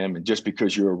against him. And just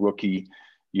because you're a rookie,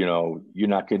 you're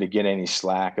not going to get any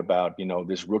slack about,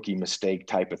 this rookie mistake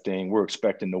type of thing. We're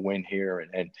expecting to win here.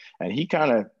 And he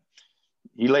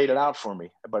laid it out for me.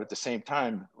 But at the same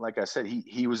time, like I said,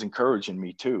 he was encouraging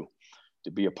me too,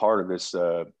 to be a part of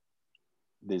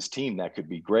this team that could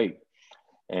be great.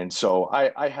 And so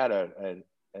I had an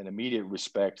immediate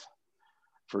respect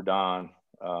for Don.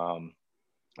 And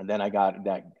then I got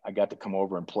to come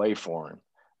over and play for him,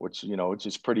 which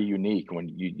is pretty unique when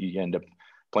you end up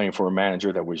playing for a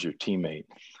manager that was your teammate.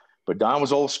 But Don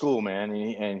was old school, man,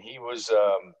 and he was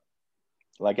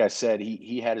like I said,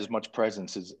 he had as much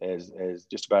presence as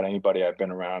just about anybody I've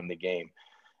been around in the game.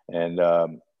 And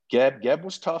Geb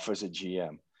was tough as a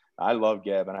GM. I love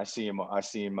Geb, and I see him.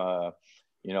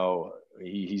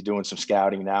 He's doing some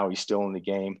scouting now. He's still in the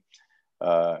game.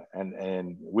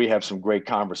 And we have some great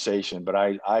conversation, but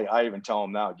I even tell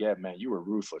him now, Geb, man, you were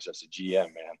ruthless as a GM,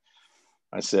 man.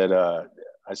 I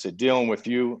said, dealing with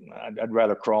you, I'd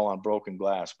rather crawl on broken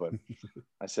glass, but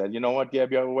I said, you know what,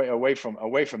 Geb, you're away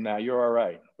from that, you're all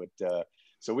right. But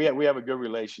so we have a good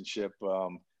relationship,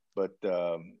 but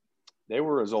they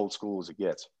were as old school as it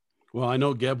gets. Well, I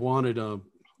know Geb wanted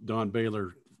Don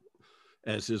Baylor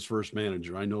as his first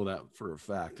manager. I know that for a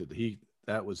fact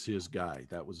that was his guy.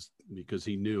 That was because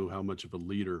he knew how much of a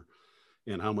leader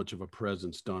and how much of a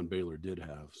presence Don Baylor did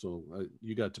have. So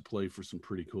you got to play for some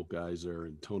pretty cool guys there,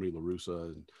 and Tony La Russa,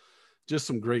 and just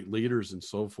some great leaders and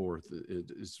so forth.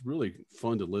 It's really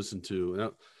fun to listen to.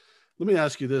 Now, let me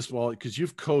ask you this, Walt, because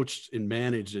you've coached and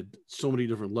managed at so many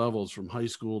different levels, from high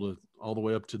school to all the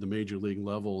way up to the major league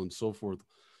level and so forth.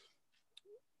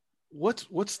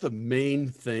 What's the main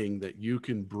thing that you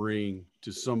can bring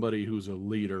to somebody who's a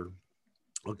leader,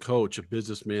 a coach, a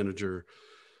business manager,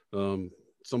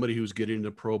 somebody who's getting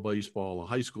into pro baseball, a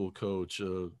high school coach,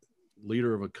 a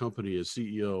leader of a company, a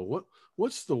CEO?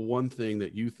 What's the one thing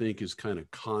that you think is kind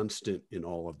of constant in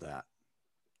all of that?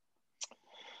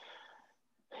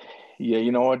 Yeah,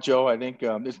 you know what, Joe? I think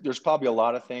there's probably a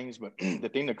lot of things, but the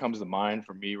thing that comes to mind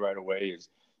for me right away is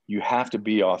you have to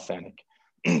be authentic.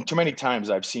 Too many times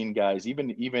I've seen guys,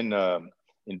 even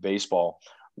in baseball,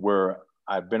 where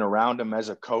I've been around them as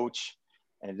a coach,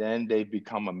 and then they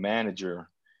become a manager,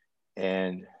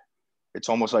 and it's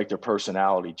almost like their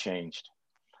personality changed.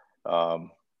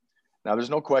 Now, there's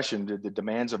no question that the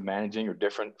demands of managing are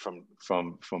different from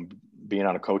being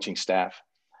on a coaching staff.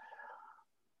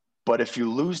 But if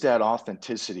you lose that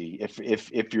authenticity,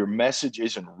 if your message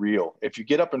isn't real, if you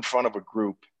get up in front of a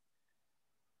group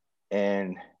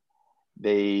and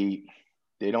they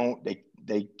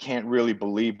can't really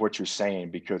believe what you're saying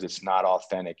because it's not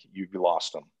authentic, you've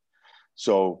lost them.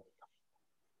 So,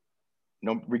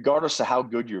 regardless of how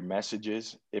good your message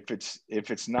is, if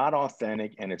it's not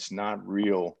authentic and it's not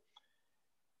real,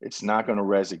 it's not going to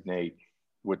resonate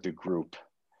with the group.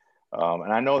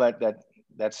 And I know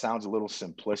that sounds a little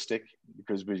simplistic,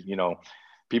 because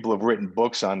people have written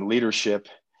books on leadership,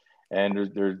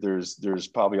 and there's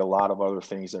probably a lot of other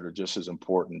things that are just as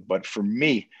important. But for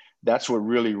me, that's what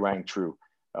really rang true.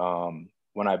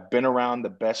 When I've been around the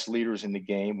best leaders in the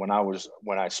game, when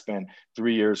I spent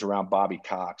 3 years around Bobby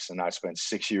Cox, and I spent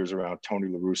 6 years around Tony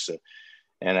La Russa,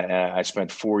 and I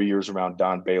spent 4 years around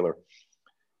Don Baylor,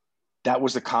 that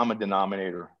was the common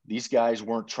denominator. These guys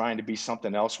weren't trying to be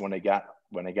something else when they got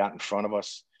in front of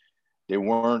us. They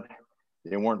weren't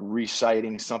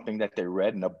reciting something that they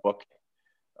read in a book.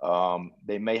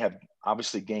 They may have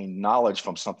obviously gained knowledge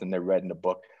from something they read in a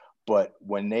book, but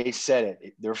when they said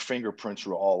it, their fingerprints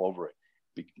were all over it,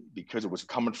 because it was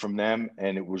coming from them,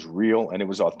 and it was real, and it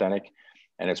was authentic,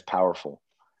 and it's powerful.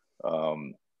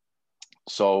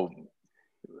 So,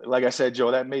 like I said,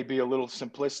 Joe, that may be a little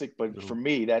simplistic, but for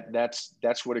me,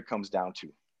 that's what it comes down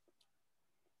to.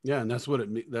 Yeah, and that's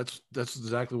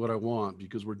exactly what I want,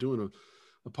 because we're doing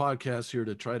a podcast here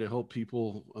to try to help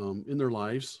people in their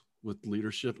lives with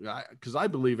leadership, because I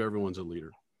believe everyone's a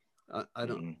leader.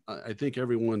 I think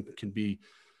everyone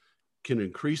can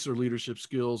increase their leadership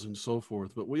skills and so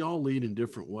forth, but we all lead in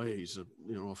different ways.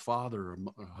 A father,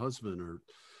 a husband, or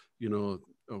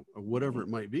whatever it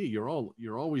might be, you're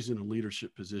always in a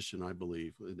leadership position. I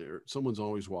believe someone's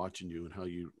always watching you and how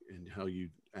you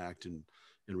act and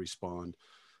respond.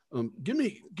 Give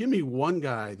me one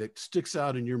guy that sticks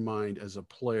out in your mind as a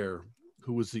player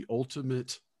who was the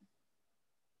ultimate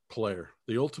player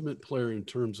in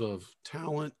terms of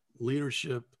talent,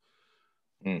 leadership,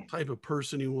 type of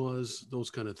person he was,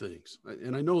 those kind of things.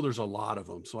 And I know there's a lot of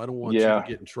them, so I don't want you to Yeah.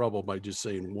 get in trouble by just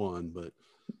saying one, but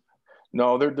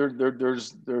No,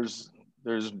 there's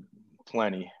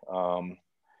plenty. I'll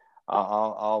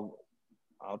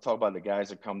talk about the guys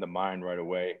that come to mind right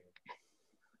away.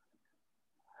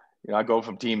 I go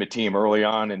from team to team early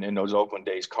on, and in those Oakland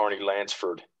days, Carney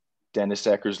Lansford, Dennis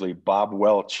Eckersley, Bob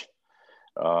Welch.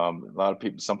 A lot of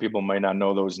people, some people may not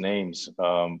know those names,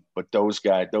 but those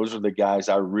are the guys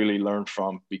I really learned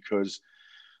from, because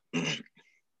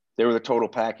they were the total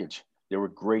package. They were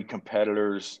great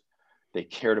competitors. They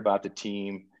cared about the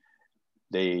team.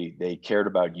 They cared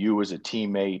about you as a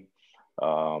teammate.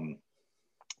 My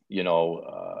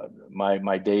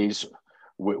days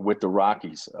with the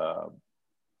Rockies,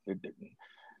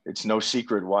 it's no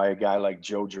secret why a guy like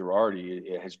Joe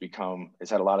Girardi has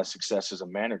had a lot of success as a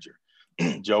manager.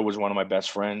 Joe was one of my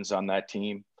best friends on that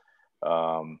team.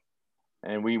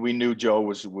 And we knew Joe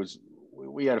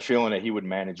we had a feeling that he would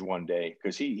manage one day,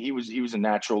 because he was a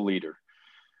natural leader.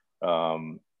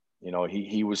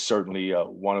 He was certainly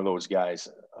one of those guys.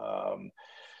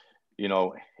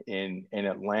 In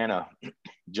Atlanta,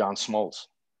 John Smoltz,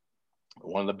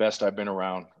 one of the best I've been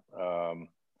around.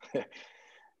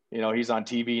 He's on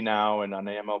TV now and on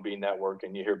the MLB network,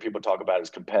 and you hear people talk about his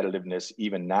competitiveness.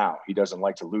 Even now, he doesn't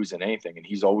like to lose in anything, and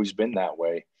he's always been that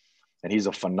way. And he's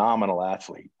a phenomenal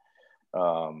athlete.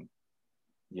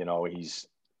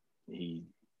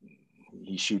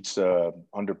 He shoots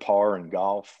under par in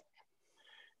golf.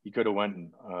 He could have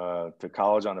went to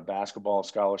college on a basketball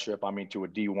scholarship. I mean, to a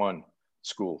D1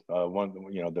 school,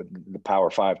 the Power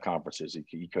 5 conferences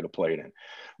he could have played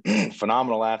in.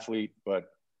 Phenomenal athlete, but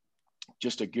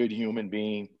just a good human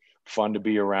being, fun to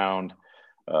be around.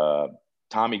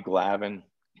 Tommy Glavine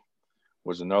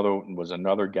was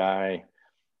another guy.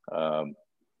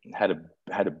 Had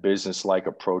a business-like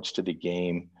approach to the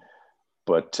game,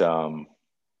 but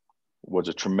was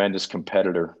a tremendous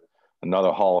competitor.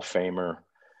 Another Hall of Famer.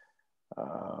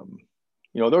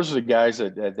 Those are the guys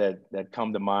that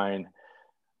come to mind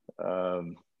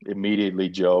immediately,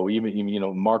 Joe.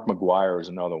 Even Mark McGuire is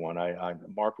another one.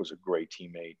 Mark was a great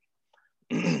teammate,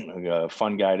 a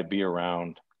fun guy to be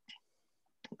around.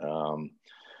 One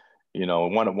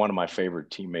of my favorite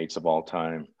teammates of all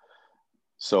time.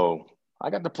 So I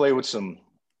got to play with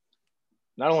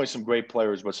not only some great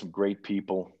players, but some great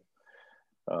people.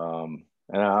 And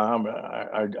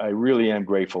I really am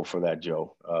grateful for that,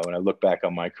 Joe. When I look back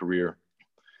on my career,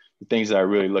 the things that I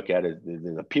really look at is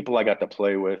the people I got to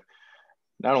play with.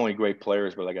 Not only great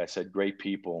players, but like I said, great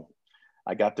people.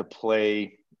 I got to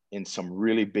play in some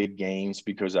really big games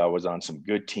because I was on some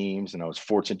good teams, and I was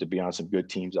fortunate to be on some good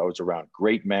teams. I was around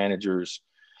great managers.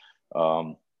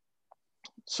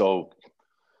 So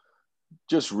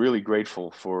just really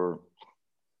grateful for,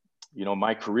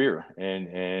 my career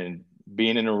and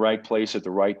being in the right place at the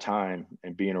right time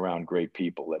and being around great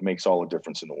people. That makes all the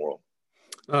difference in the world.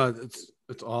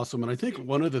 It's awesome. And I think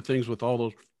one of the things with all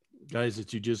those guys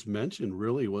that you just mentioned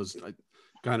really was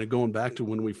kind of going back to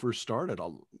when we first started.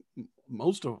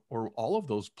 Most of, or all of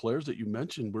those players that you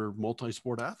mentioned were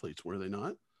multi-sport athletes, were they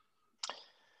not?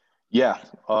 Yeah.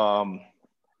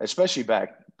 Especially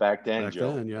back then,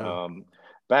 Joe. Then, yeah.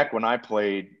 Back when I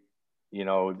played,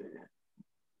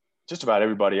 just about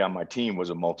everybody on my team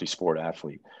was a multi-sport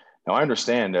athlete. Now I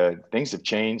understand things have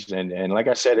changed, and like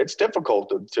I said, it's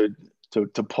difficult to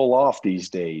pull off these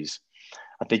days.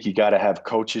 I think you got to have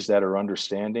coaches that are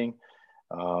understanding.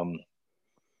 So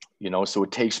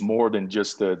it takes more than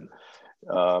just the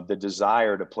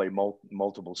desire to play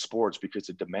multiple sports, because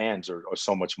the demands are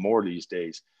so much more these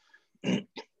days.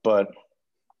 But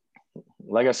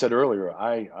like I said earlier,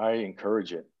 I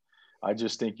encourage it. I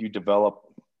just think you develop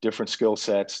different skill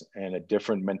sets and a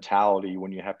different mentality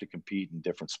when you have to compete in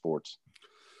different sports.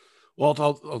 Walt,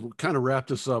 I'll kind of wrap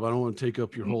this up. I don't want to take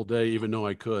up your whole day, even though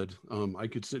I could. I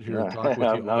could sit here and talk with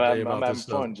you all day about this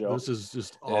stuff. Fun, Joe. This is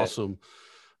just awesome.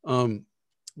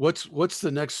 What's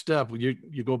the next step?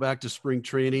 You go back to spring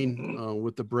training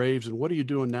with the Braves, and what are you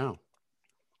doing now?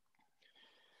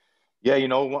 Yeah,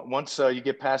 once you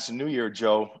get past the new year,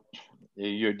 Joe,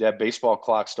 that baseball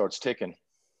clock starts ticking.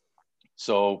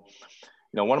 So,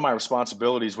 one of my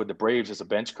responsibilities with the Braves as a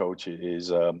bench coach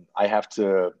is I have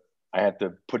to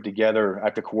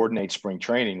coordinate spring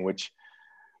training, which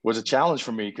was a challenge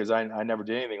for me because I never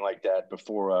did anything like that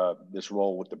before this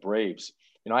role with the Braves.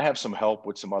 I have some help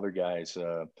with some other guys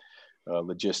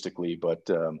logistically, but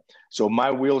so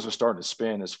my wheels are starting to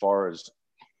spin as far as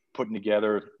putting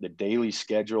together the daily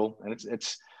schedule, and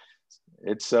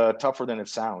it's tougher than it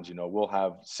sounds. We'll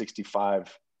have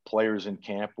 65 players in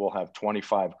camp, we'll have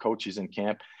 25 coaches in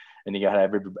camp, and you got to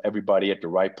have everybody at the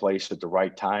right place at the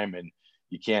right time, and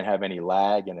you can't have any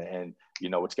lag, and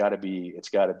it's got to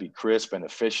be crisp and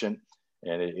efficient,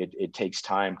 and it takes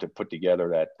time to put together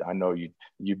that. I know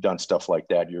you've done stuff like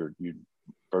that. You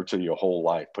virtually your whole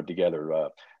life put together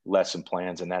lesson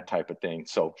plans and that type of thing.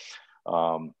 So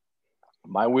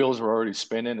my wheels are already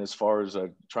spinning as far as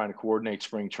trying to coordinate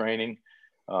spring training.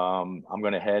 I'm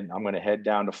going to head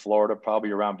down to Florida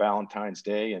probably around Valentine's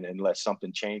Day, and unless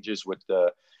something changes with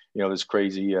this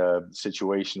crazy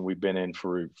situation we've been in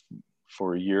for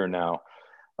a year now.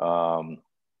 I'm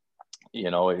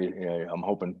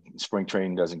hoping spring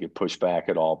training doesn't get pushed back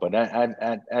at all. But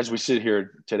as we sit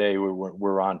here today,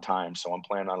 we're on time, so I'm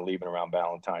planning on leaving around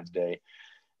Valentine's Day,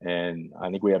 and I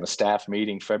think we have a staff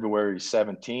meeting February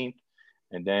 17th,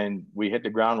 and then we hit the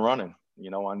ground running.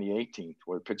 On the 18th,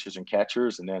 with pitchers and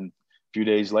catchers, and then a few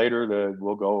days later,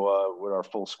 we'll go with our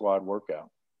full squad workout.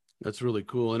 That's really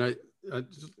cool. And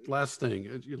last thing,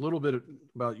 a little bit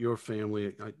about your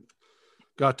family. I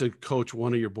got to coach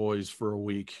one of your boys for a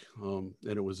week, and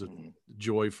it was a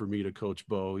joy for me to coach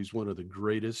Bo. He's one of the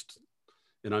greatest,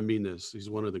 and I mean this, he's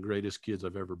one of the greatest kids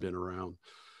I've ever been around.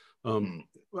 I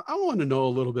want to know a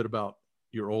little bit about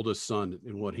your oldest son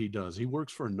and what he does. He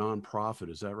works for a nonprofit.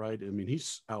 Is that right? I mean,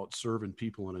 he's out serving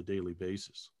people on a daily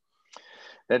basis.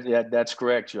 That's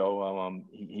correct, Joe.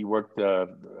 He worked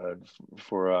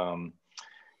for,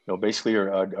 basically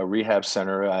a rehab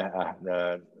center,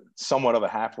 somewhat of a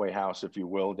halfway house, if you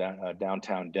will,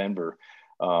 downtown Denver.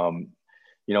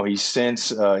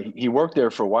 He worked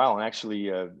there for a while, and actually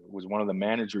was one of the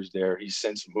managers there. He's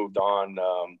since moved on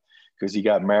because he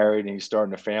got married and he's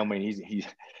starting a family, and he's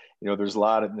there's a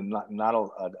lot of not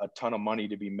a ton of money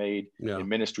to be made in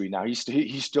ministry now.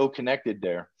 He's still connected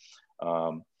there,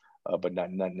 but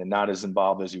not as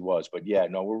involved as he was. But yeah,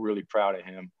 no, we're really proud of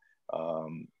him.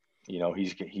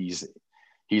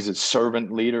 He's a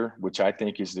servant leader, which I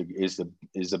think is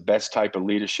the best type of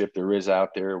leadership there is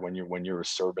out there when you're a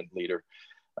servant leader.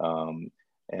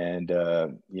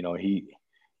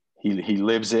 He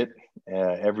lives it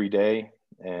every day.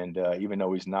 And even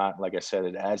though he's not, like I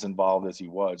said, as involved as he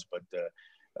was, but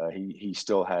he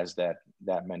still has that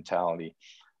mentality.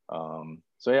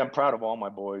 So yeah, I'm proud of all my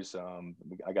boys.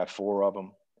 I got 4 of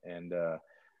them, and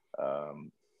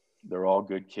they're all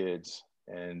good kids,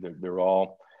 and they're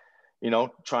all,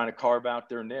 trying to carve out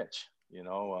their niche.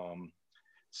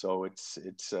 So it's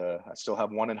I still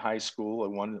have one in high school,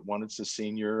 and one that's a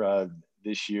senior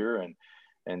this year,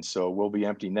 and so we'll be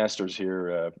empty nesters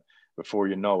here before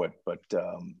you know it. But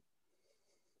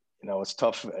it's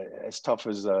tough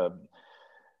as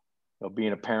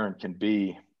being a parent can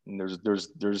be. And there's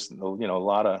a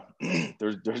lot of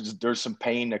there's some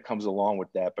pain that comes along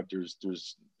with that, but there's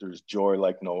joy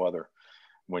like no other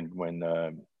when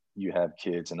you have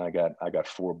kids. And I got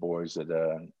 4 boys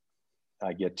that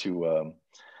I get to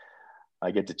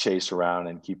chase around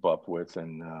and keep up with,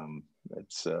 and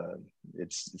it's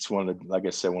one of the, like I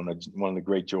said, one of the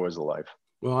great joys of life.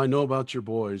 Well, I know about your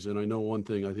boys, and I know one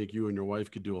thing. I think you and your wife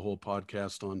could do a whole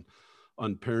podcast on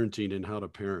parenting and how to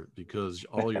parent, because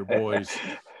all your boys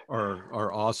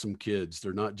are awesome kids.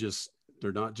 They're not just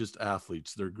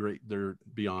athletes. They're great. They're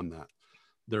beyond that.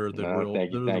 They're the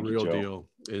real deal.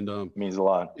 And it means a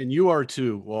lot. And you are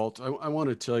too, Walt. I want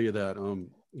to tell you that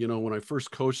when I first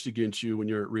coached against you when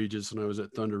you're at Regis and I was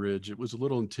at Thunder Ridge, it was a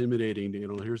little intimidating.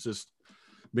 Here's this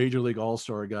major league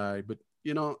all-star guy, but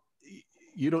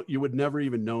you would never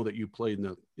even know that you played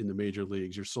in the major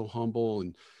leagues. You're so humble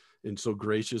and so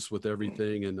gracious with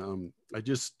everything. And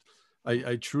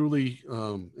I truly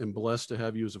am blessed to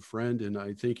have you as a friend. And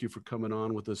I thank you for coming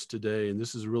on with us today. And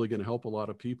this is really going to help a lot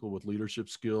of people with leadership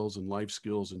skills and life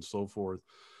skills and so forth.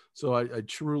 So I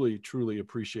truly, truly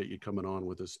appreciate you coming on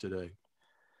with us today.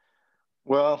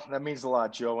 Well, that means a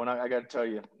lot, Joe. And I got to tell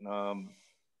you,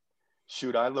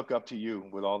 shoot, I look up to you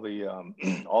with all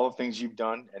the things you've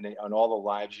done and all the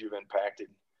lives you've impacted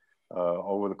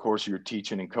over the course of your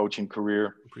teaching and coaching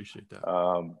career. Appreciate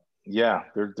that. Yeah,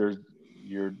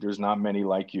 there's not many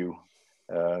like you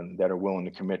that are willing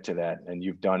to commit to that, and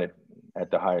you've done it at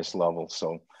the highest level.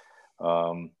 So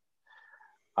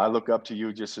I look up to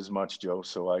you just as much, Joe.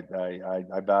 So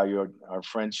I value our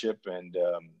friendship, and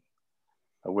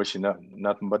I wish you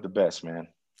nothing but the best, man.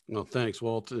 Well, thanks,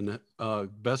 Walt, and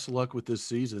best of luck with this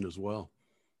season as well.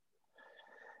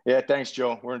 Yeah, thanks,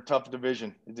 Joe. We're in a tough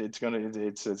division. It's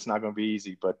not gonna be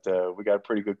easy, but we got a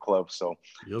pretty good club, so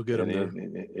You'll get them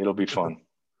there. it'll be fun.